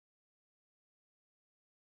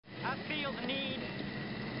feel the need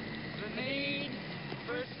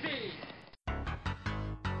for speed.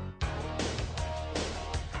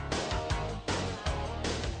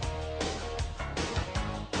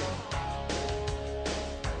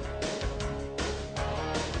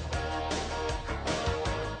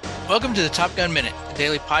 Welcome to the Top Gun Minute, a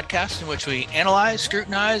daily podcast in which we analyze,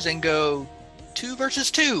 scrutinize, and go 2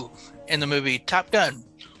 versus 2 in the movie Top Gun,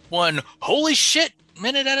 one holy shit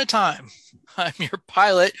minute at a time. I'm your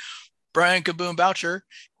pilot, Brian Kaboom Boucher,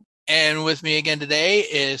 and with me again today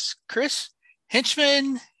is Chris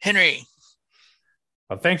Henchman Henry.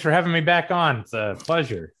 Well, thanks for having me back on. It's a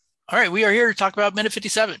pleasure. All right, we are here to talk about Minute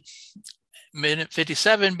 57. Minute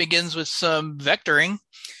 57 begins with some vectoring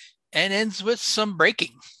and ends with some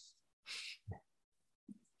braking.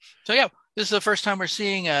 So yeah, this is the first time we're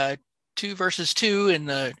seeing 2 versus 2 in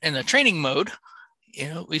the training mode. You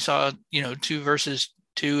know, we saw 2 versus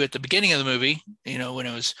 2 at the beginning of the movie. You know, when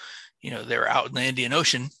it was they were out in the Indian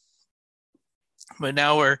Ocean, but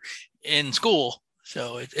now we're in school,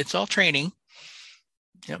 so it's all training.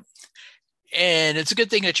 Yep, and it's a good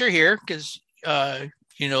thing that you're here because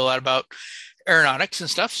you know a lot about aeronautics and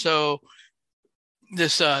stuff. So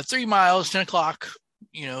this 3 miles, 10 o'clock.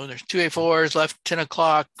 There's 2 A4s left, 10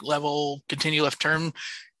 o'clock level, continue left turn.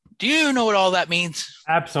 Do you know what all that means?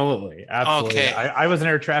 Absolutely. Okay. I was an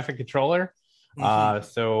air traffic controller. Mm-hmm.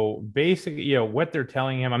 So basically, what they're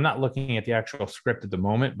telling him, I'm not looking at the actual script at the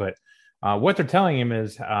moment, but what they're telling him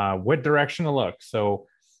is what direction to look. So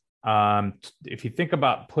if you think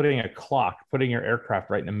about putting your aircraft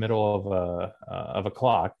right in the middle of a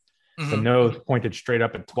clock, Mm-hmm. the nose pointed straight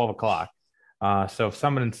up at 12 o'clock. So if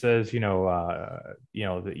someone says, that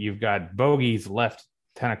you've got bogeys left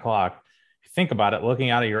 10 o'clock, think about it, looking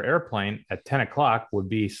out of your airplane at 10 o'clock would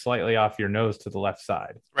be slightly off your nose to the left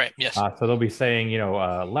side. Right. Yes. So they'll be saying,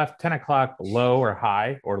 left 10 o'clock, low or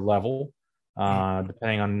high or level,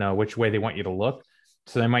 depending on which way they want you to look.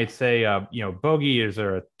 So they might say, bogey is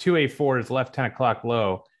a 2A4 is left 10 o'clock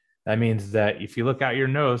low. That means that if you look out your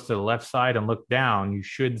nose to the left side and look down, you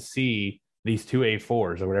should see these 2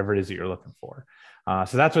 A4s or whatever it is that you're looking for.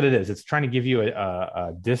 So that's what it is. It's trying to give you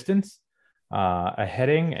a distance, a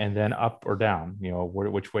heading, and then up or down,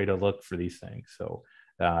 which way to look for these things. So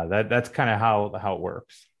that's kind of how it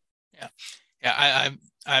works. Yeah. Yeah.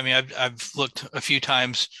 I mean, I've looked a few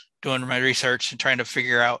times doing my research and trying to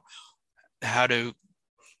figure out how to,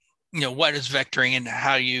 what is vectoring and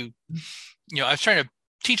how I was trying to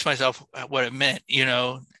teach myself what it meant,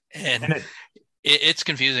 and it's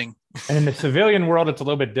confusing. And in the civilian world, it's a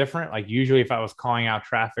little bit different. Like usually if I was calling out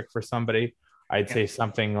traffic for somebody, I'd say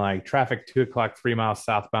something like traffic 2 o'clock, 3 miles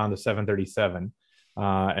southbound to 737.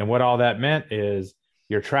 And what all that meant is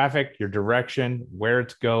your traffic, your direction, where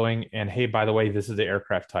it's going. And hey, by the way, this is the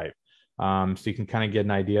aircraft type. So you can kind of get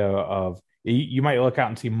an idea of, you might look out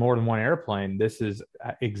and see more than one airplane. This is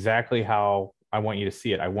exactly how I want you to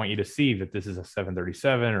see it. I want you to see that this is a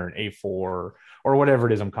 737 or an A4 or whatever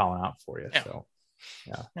it is I'm calling out for you. Yeah. So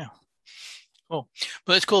yeah, cool.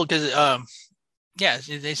 But it's cool because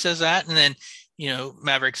they says that, and then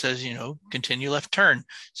Maverick says continue left turn,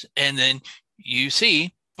 and then you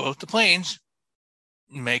see both the planes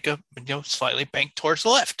make a slightly bank towards the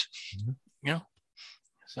left. Mm-hmm.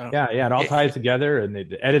 So yeah, it all ties together, and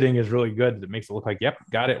the editing is really good. It makes it look like, yep,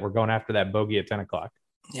 got it. We're going after that bogey at 10 o'clock.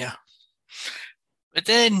 Yeah, but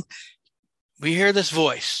then we hear this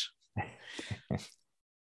voice. Good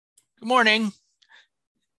morning.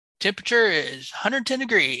 Temperature is 110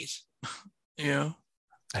 degrees, and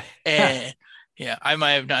I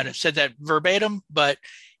might have not have said that verbatim, but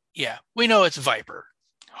yeah, we know it's Viper.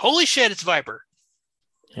 Holy shit, it's Viper.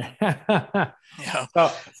 Yeah.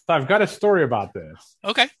 So I've got a story about this.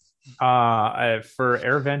 Okay. For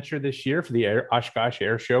AirVenture this year, for the Oshkosh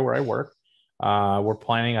Air Show where I work, we're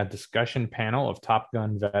planning a discussion panel of Top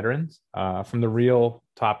Gun veterans from the real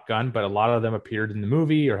Top Gun, but a lot of them appeared in the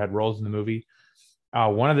movie or had roles in the movie.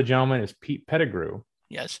 One of the gentlemen is Pete Pettigrew.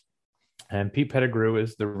 Yes. And Pete Pettigrew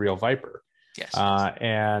is the real Viper. Yes.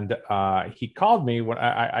 And he called me when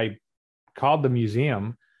I called the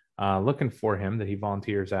museum looking for him that he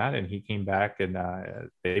volunteers at, and he came back and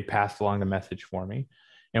they passed along the message for me.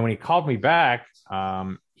 And when he called me back,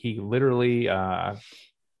 he literally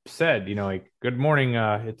said, good morning.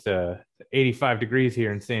 It's 85 degrees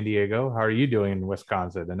here in San Diego. How are you doing in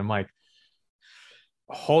Wisconsin? And I'm like,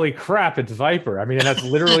 holy crap, it's Viper. I mean, and that's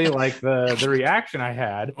literally like the reaction I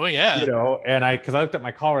had. Oh yeah. And because I looked at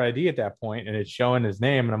my caller ID at that point and it's showing his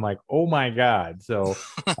name, and I'm like, oh my God. So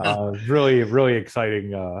really, really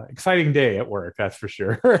exciting day at work, that's for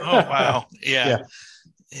sure. Oh wow. Yeah.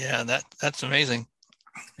 That's amazing.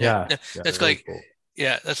 Yeah. That's like cool.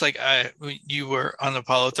 Yeah, that's like you were on the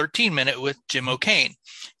Apollo 13 minute with Jim O'Kane,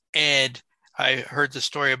 and I heard the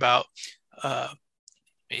story about uh,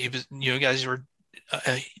 he was, you guys were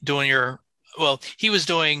doing your, well, he was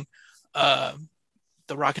doing uh,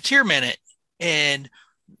 the Rocketeer minute, and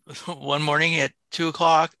one morning at 2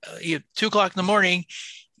 o'clock, 2 o'clock in the morning,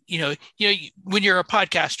 when you're a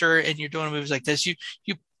podcaster and you're doing movies like this, you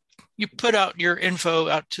you put out your info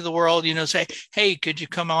out to the world, say, hey, could you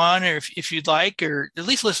come on, or if you'd like, or at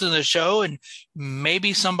least listen to the show, and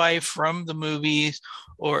maybe somebody from the movies,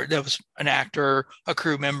 or that was an actor, a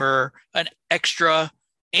crew member, an extra,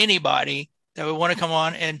 anybody that would want to come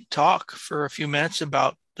on and talk for a few minutes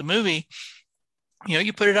about the movie,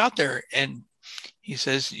 you put it out there. And he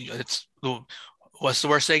says, it's, what's the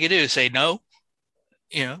worst they could do? Say no,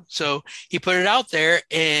 so he put it out there,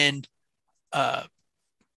 and uh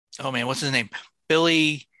oh man, what's his name?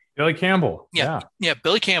 Billy. Billy Campbell. Yeah, Yeah. yeah,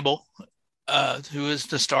 Billy Campbell, who is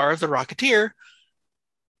the star of The Rocketeer,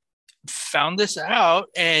 found this out,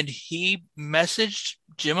 and he messaged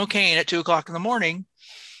Jim O'Kane at 2 o'clock in the morning,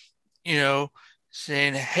 you know,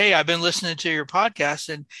 saying, "Hey, I've been listening to your podcast,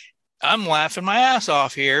 and I'm laughing my ass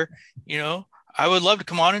off here. You know, I would love to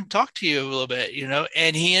come on and talk to you a little bit."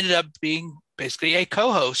 And he ended up being basically a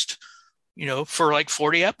co-host, for like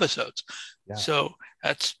 40 episodes. Yeah. So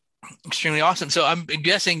that's extremely awesome. So I'm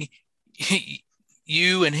guessing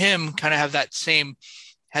you and him kind of had that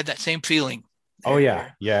same feeling Oh yeah,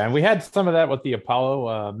 there. yeah, and we had some of that with the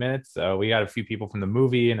Apollo minutes. We got a few people from the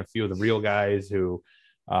movie and a few of the real guys who,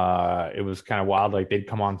 it was kind of wild. Like they'd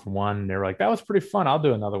come on from one, and they were like, "That was pretty fun. I'll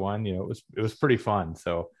do another one." It was pretty fun.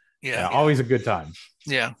 So, Yeah, yeah, always a good time.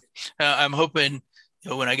 yeah. I'm hoping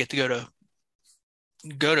when I get to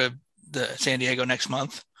go to the San Diego next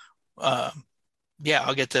month. Um, yeah,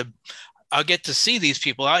 I'll get to see these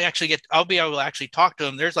people. I'll be able to actually talk to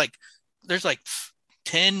them. There's like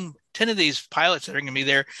 10 of these pilots that are going to be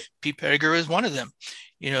there. Pete Pettigrew is one of them.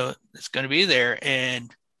 It's going to be there,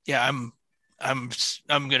 and yeah, I'm I'm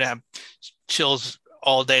going to have chills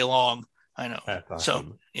all day long. I know. That's So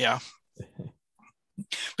awesome. yeah,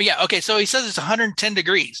 but yeah, okay. So he says it's 110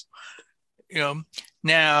 degrees. You know,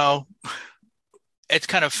 now it's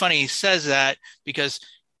kind of funny he says that because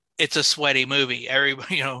it's a sweaty movie.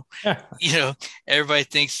 Everybody, everybody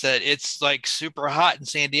thinks that it's like super hot in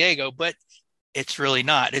San Diego, but it's really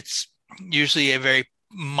not. It's usually a very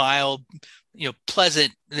mild,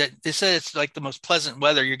 pleasant. That they said it's like the most pleasant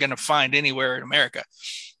weather you're going to find anywhere in America.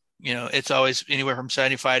 It's always anywhere from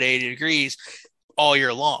 75 to 80 degrees all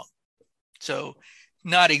year long. So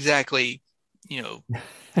not exactly, you know,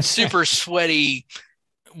 super sweaty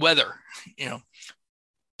weather, you know. It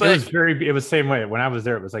But was it was the same way. When I was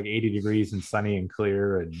there, it was like 80 degrees and sunny and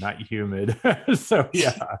clear and not humid. So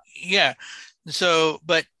yeah. yeah.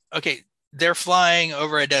 But okay, they're flying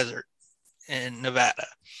over a desert in Nevada.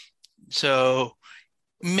 So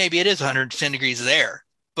maybe it is 110 degrees there,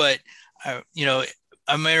 but I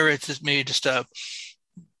remember it's just maybe just a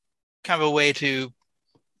kind of a way to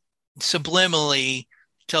subliminally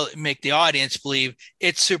make the audience believe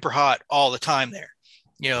it's super hot all the time there,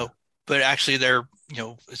 but actually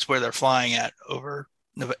it's where they're flying at over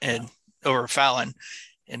and over Fallon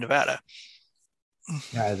in Nevada.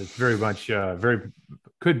 Yeah, it's very much very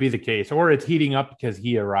could be the case, or it's heating up because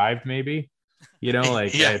he arrived. Maybe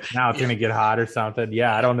like Yeah, now it's yeah, gonna get hot or something.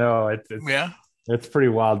 Yeah, I don't know. yeah, It's pretty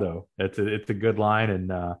wild though. It's a good line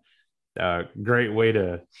and great way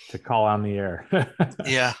to call on the air.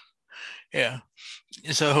 yeah, yeah.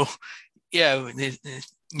 So yeah,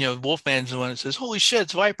 Wolfman's the one that says, "Holy shit,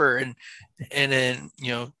 it's Viper," and then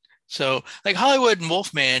so like Hollywood and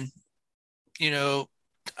Wolfman,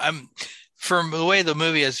 I'm from the way the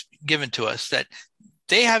movie is given to us that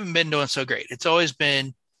they haven't been doing so great. It's always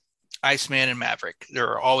been Iceman and Maverick.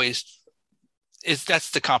 They're always that's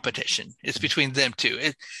the competition. It's between them two.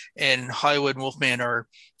 And Hollywood and Wolfman are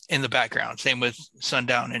in the background. Same with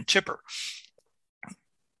Sundown and Chipper.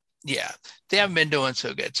 Yeah, they haven't been doing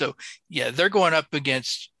so good. So yeah, they're going up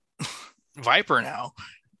against Viper now,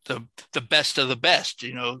 the best of the best,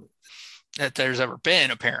 that there's ever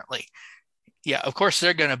been, apparently. Yeah, of course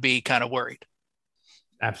they're going to be kind of worried.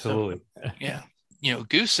 So Absolutely. yeah,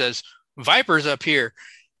 Goose says Viper's up here,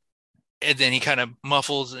 and then he kind of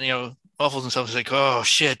muffles himself. He's like, oh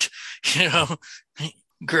shit, you know,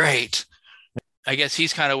 great. I guess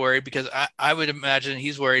he's kind of worried because I would imagine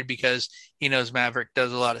he's worried because he knows Maverick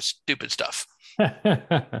does a lot of stupid stuff.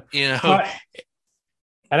 You know, Well,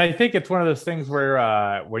 and I think it's one of those things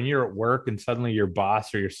where when you're at work and suddenly your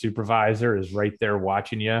boss or your supervisor is right there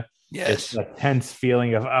watching you, it's yes, a tense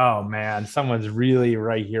feeling of, oh man, someone's really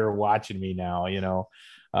right here watching me now.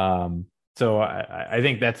 So I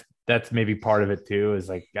think that's maybe part of it too. Is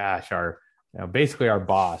like, gosh, our basically our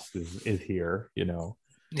boss is here.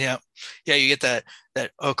 Yeah. Yeah, you get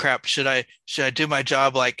that oh crap, should I do my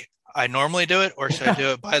job like I normally do it or should I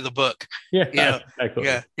do it by the book? You Yeah, know, exactly.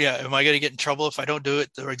 yeah, yeah. Am I going to get in trouble if I don't do it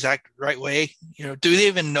the exact right way? Do they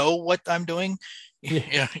even know what I'm doing? Yeah,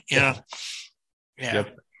 Yeah, yeah, yeah,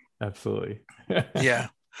 yep, absolutely. yeah.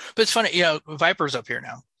 But it's funny, Viper's up here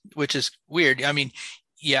now, which is weird. I mean,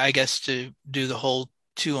 yeah, I guess to do the whole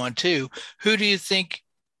 2-on-2, who do you think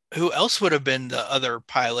who else would have been the other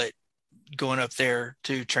pilot going up there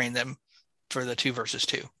to train them for the 2 versus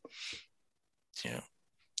 2? You know,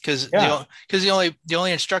 Yeah, because the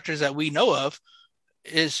only instructors that we know of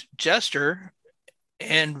is Jester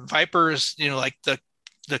and Viper's, like the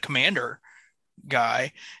commander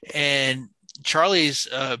guy, and Charlie's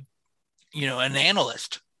an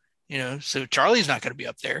analyst. So Charlie's not going to be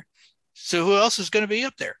up there. So who else is going to be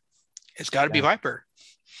up there? It's got to be yeah, Viper.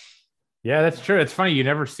 yeah. That's true. It's funny you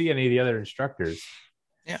never see any of the other instructors.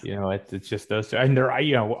 Yeah. It's just those two. And there,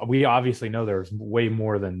 we obviously know there's way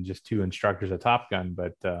more than just two instructors at Top Gun,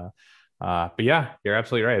 but yeah, you're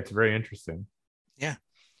absolutely right. It's very interesting. Yeah.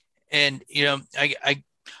 And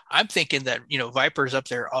I'm thinking that Viper's up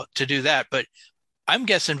there to do that, but I'm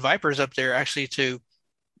guessing Viper's up there actually to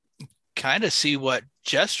kind of see what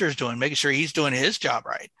Jester's doing, making sure he's doing his job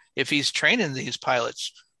right. If he's training these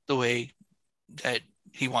pilots the way that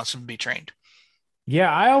he wants them to be trained.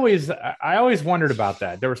 Yeah, I always wondered about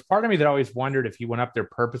that. There was part of me that always wondered if he went up there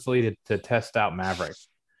purposely to test out Maverick,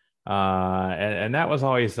 and that was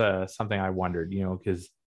always something I wondered. Because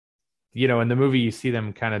in the movie you see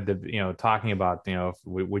them kind of talking about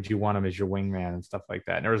would you want him as your wingman and stuff like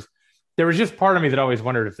that. And there was just part of me that always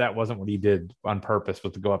wondered if that wasn't what he did on purpose,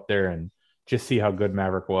 was to go up there and just see how good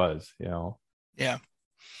Maverick was. Yeah.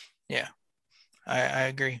 Yeah. I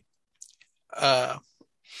agree. Uh,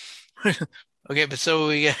 okay, but so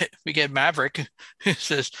we get Maverick who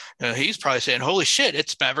says he's probably saying, "Holy shit,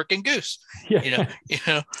 it's Maverick and Goose." Yeah. You know, you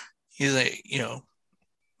know, he's like,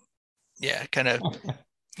 yeah, kind of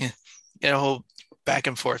get a whole back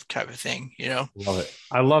and forth type of thing. Love it.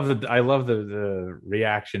 I love the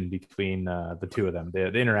reaction between the two of them. The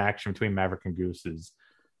interaction between Maverick and Goose is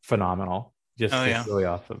phenomenal. Oh Just yeah, really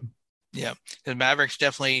awesome. yeah. Because Maverick's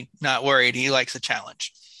definitely not worried. He likes a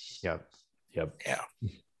challenge. Yep. Yep. Yeah.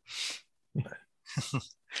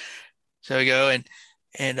 So we go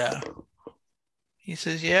and he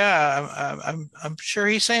says, "Yeah, I'm sure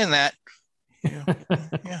he's saying that." Yeah,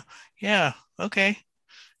 yeah, yeah. Okay,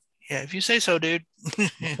 yeah. If you say so, dude.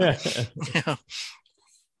 Yeah.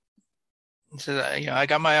 He says, I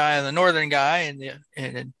got my eye on the northern guy,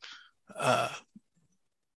 and uh,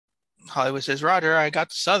 Hollywood says, Roger, I got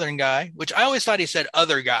the southern guy, which I always thought he said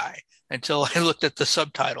other guy until I looked at the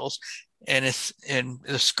subtitles and it's in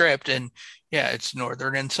the script, and yeah, it's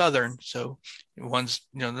northern and southern. So one's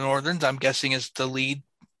the northerns, I'm guessing, is the lead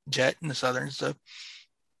jet, and the southern's the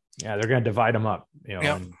Yeah, they're gonna divide them up.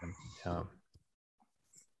 yeah. Um,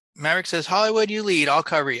 Maverick says, Hollywood, you lead, I'll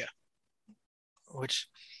cover you. Which,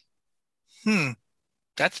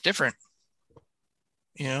 that's different.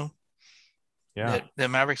 You know, yeah. that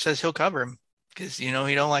Maverick says he'll cover him because he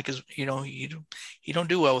don't like his he don't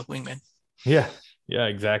do well with wingmen. Yeah. Yeah.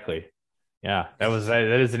 Exactly. Yeah. That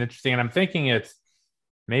is an interesting. And I'm thinking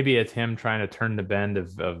maybe it's him trying to turn the bend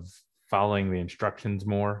of following the instructions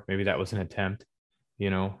more. Maybe that was an attempt,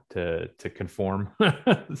 to conform.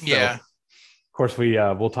 So, Yeah, of course,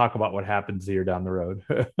 we'll talk about what happens here down the road.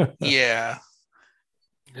 yeah.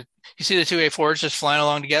 You see the two A4s just flying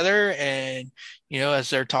along together, and as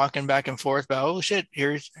they're talking back and forth about, oh shit,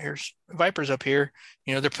 here's Vipers up here.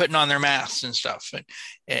 They're putting on their masks and stuff,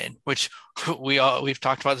 and which we've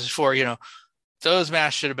talked about this before. Those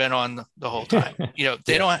masks should have been on the whole time. They Yeah.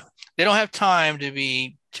 don't have time to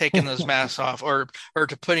be taking those masks off or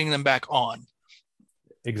to putting them back on.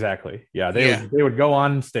 Exactly. Yeah. They Yeah, would they would go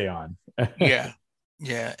on and stay on. yeah,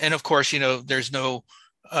 yeah. And of course, there's no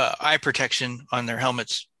eye protection on their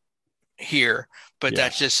helmets here, but Yeah.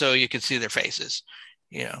 that's just so you can see their faces.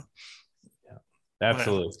 You know, but,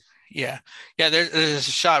 Absolutely. yeah, yeah. There's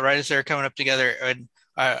a shot right as they're coming up together, and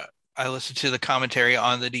I listened to the commentary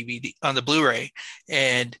on the DVD on the Blu-ray,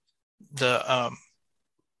 and the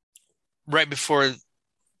right before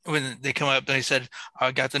when they come up, they said,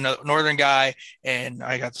 I got the northern guy and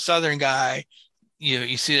I got the southern guy.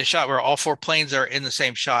 You see the shot where all four planes are in the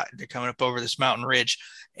same shot. They're coming up over this mountain ridge,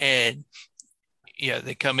 and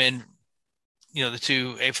they come in. The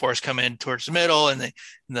two A4s come in towards the middle, and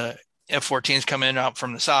the F-14s come in out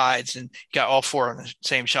from the sides, and you got all four on the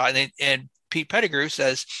same shot. And Pete Pettigrew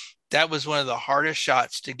says that was one of the hardest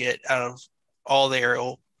shots to get out of all the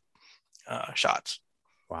aerial shots.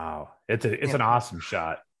 Wow, it's Yeah, an awesome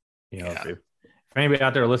shot. yeah, If anybody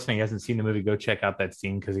out there listening hasn't seen the movie, go check out that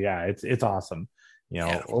scene because yeah, it's awesome.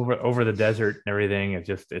 yeah, Over the desert and everything,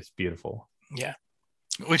 it's beautiful. yeah.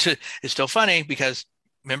 Which is still funny because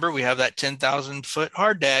remember we have that 10,000 foot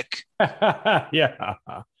hard deck, Yeah,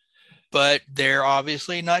 but they're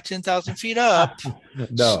obviously not 10,000 feet up.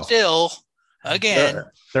 no, Still, again,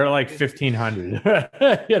 they're like 1,500.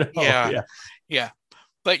 yeah, Yeah, yeah.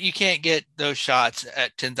 But you can't get those shots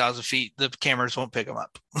at 10,000 feet. The cameras won't pick them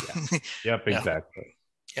up. yeah, yep, Yeah, exactly.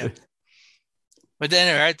 yeah. But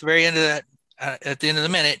then right at the very end of that, at the end of the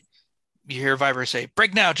minute, you hear Viper say,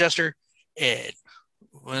 "Break now, Jester." And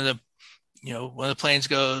one of the one of the planes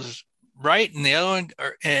goes right, and the other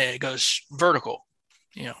one goes vertical.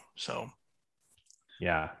 So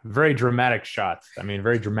Yeah, very dramatic shots. I mean,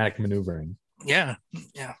 very dramatic maneuvering. yeah,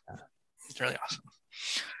 yeah, it's really awesome.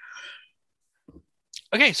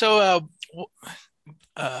 Okay, so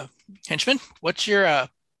uh, Henchman, what's your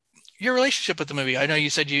relationship with the movie? I know you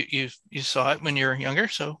said you saw it when you were younger,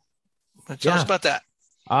 so tell us Yeah. about that.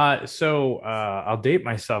 I'll date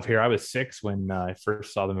myself here. I was 6 when I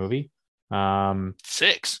first saw the movie. Um,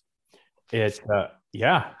 6.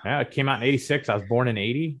 yeah, it came out in '86. I was born in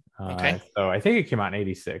 '80. Okay. So I think it came out in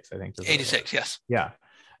 '86. I think that's what it was. 86. Yes. Yeah.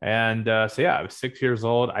 And so yeah, I was 6 years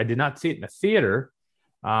old. I did not see it in the theater.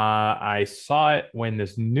 I saw it when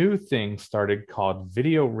this new thing started called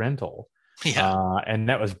video rental. Yeah. And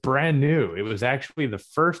that was brand new. It was actually the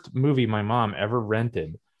first movie my mom ever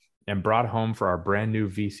rented and brought home for our brand new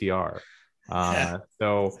VCR. Yeah.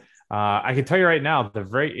 I can tell you right now,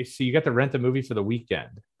 so you got to rent the movie for the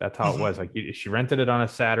weekend. That's how it Hmm. was. Like she rented it on a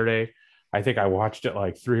Saturday. I think I watched it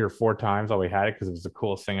like 3 or 4 times while we had it because it was the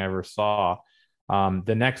coolest thing I ever saw.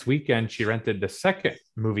 The next weekend, she rented the second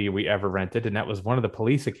movie we ever rented, and that was one of the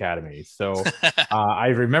police academies. So I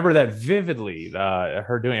remember that vividly.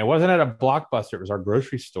 Her doing it wasn't at a Blockbuster; it was our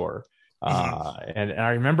grocery store. Hmm. And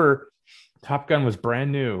I remember Top Gun was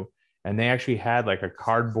brand new, and they actually had like a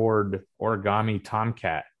cardboard origami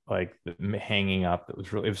Tomcat like hanging up.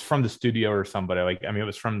 It was from the studio or somebody. Like I mean, it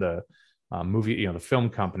was from the movie, the film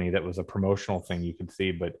company that was a promotional thing you could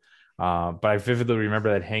see, but I vividly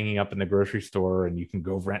remember that hanging up in the grocery store, and you can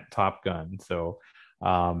go rent Top Gun. So,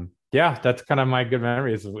 yeah, that's kind of my good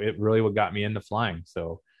memory. It really what got me into flying.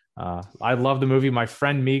 So, I love the movie. My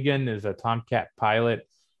friend Megan is a Tomcat pilot.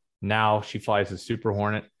 Now she flies a Super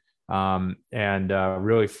Hornet. And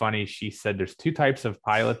really funny, she said there's 2 types of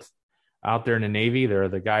pilots out there in the Navy. There are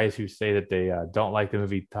the guys who say that they don't like the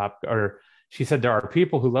movie or she said there are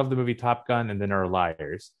people who love the movie Top Gun, and then there are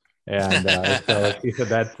liars. And so she said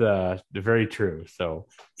that's very true. So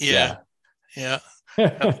Yeah. yeah.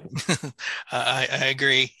 Yeah. I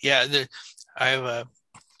agree. Yeah. I've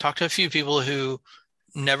talked to a few people who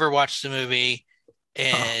never watched the movie,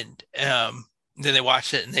 and then they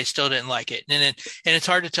watched it and they still didn't like it. And it's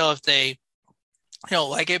hard to tell if they don't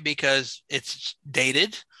like it because it's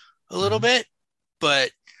dated a little Mhm. bit,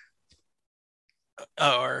 but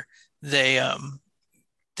or they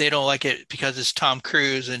they don't like it because it's Tom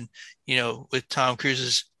Cruise, and with Tom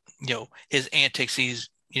Cruise's his antics he's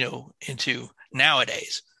into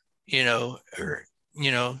nowadays, or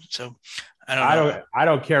so I don't know. I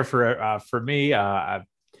don't care for me. Yeah,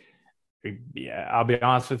 I'll be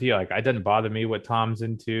honest with you. Like, it doesn't bother me what Tom's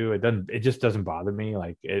into. It just doesn't bother me.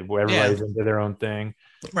 Like, Yeah, everybody's into their own thing.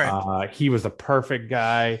 right. He was the perfect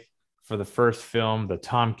guy for the first film. The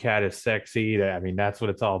Tomcat is sexy. I mean, that's what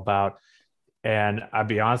it's all about. And I'll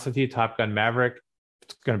be honest with you, Top Gun Maverick,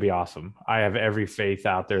 it's going to be awesome. I have every faith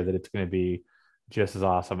out there that it's going to be just as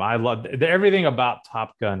awesome. I love everything about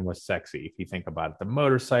Top Gun was sexy. If you think about it, the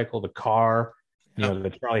motorcycle, the car, Yeah,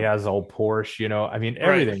 that Charlie has, the old Porsche, I mean, right.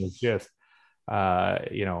 everything is just,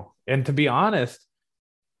 and to be honest,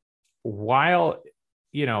 while,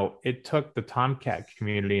 it took the Tomcat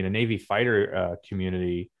community and the Navy fighter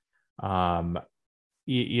community, um,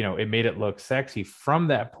 it made it look sexy. From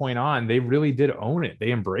that point on, they really did own it.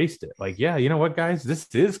 They embraced it. Like, yeah, you know what, guys, this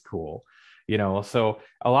is cool. So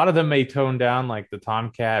a lot of them may tone down like the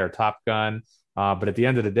Tomcat or Top Gun, but at the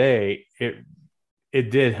end of the day, it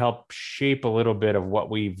did help shape a little bit of what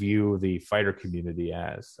we view the fighter community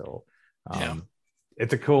as. So, Yeah, um,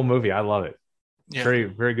 it's a cool movie. I love it. yeah, Very,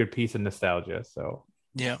 very good piece of nostalgia. So,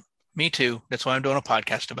 yeah. Me too. That's why I'm doing a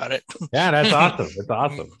podcast about it. yeah, that's awesome. That's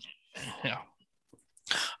awesome. Yeah.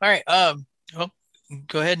 All right. Well,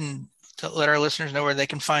 go ahead and let our listeners know where they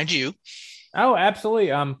can find you. Oh,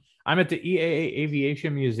 absolutely. I'm at the EAA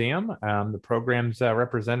Aviation Museum. The program's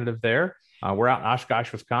representative there. We're out in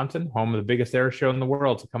Oshkosh, Wisconsin, home of the biggest air show in the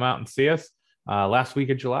world. So come out and see us last week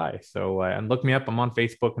of July. So and look me up. I'm on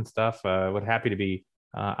Facebook and stuff. Would happy to be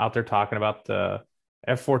out there talking about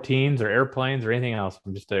F-14s or airplanes or anything else.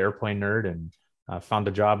 I'm just an airplane nerd and found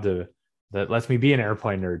a job that lets me be an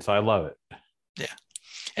airplane nerd. So I love it. Yeah.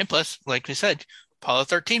 And plus, like we said, Apollo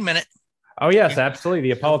 13 minute. Oh, yes, absolutely.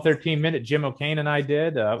 The Apollo 13 minute Jim O'Kane and I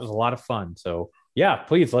did. It was a lot of fun. So, yeah,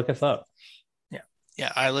 please look us up. Yeah.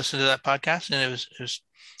 Yeah. I listened to that podcast and it was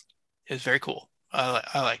very cool.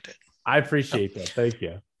 I liked it. I appreciate that. Thank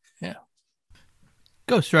you. Yeah.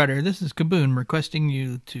 Ghost Rider, this is Kaboon requesting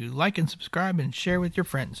you to like and subscribe and share with your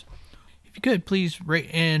friends. If you could, please rate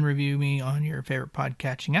and review me on your favorite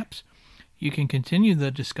podcatching apps. You can continue the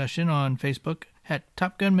discussion on Facebook at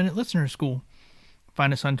Top Gun Minute Listener School.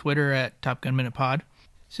 Find us on Twitter at Top Gun Minute Pod.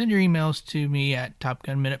 Send your emails to me at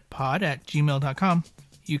topgunminutepod@gmail.com.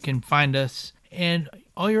 You can find us and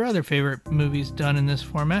all your other favorite movies done in this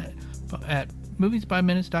format at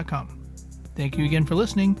moviesbyminutes.com. Thank you again for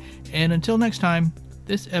listening, and until next time,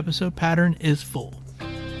 this episode pattern is full.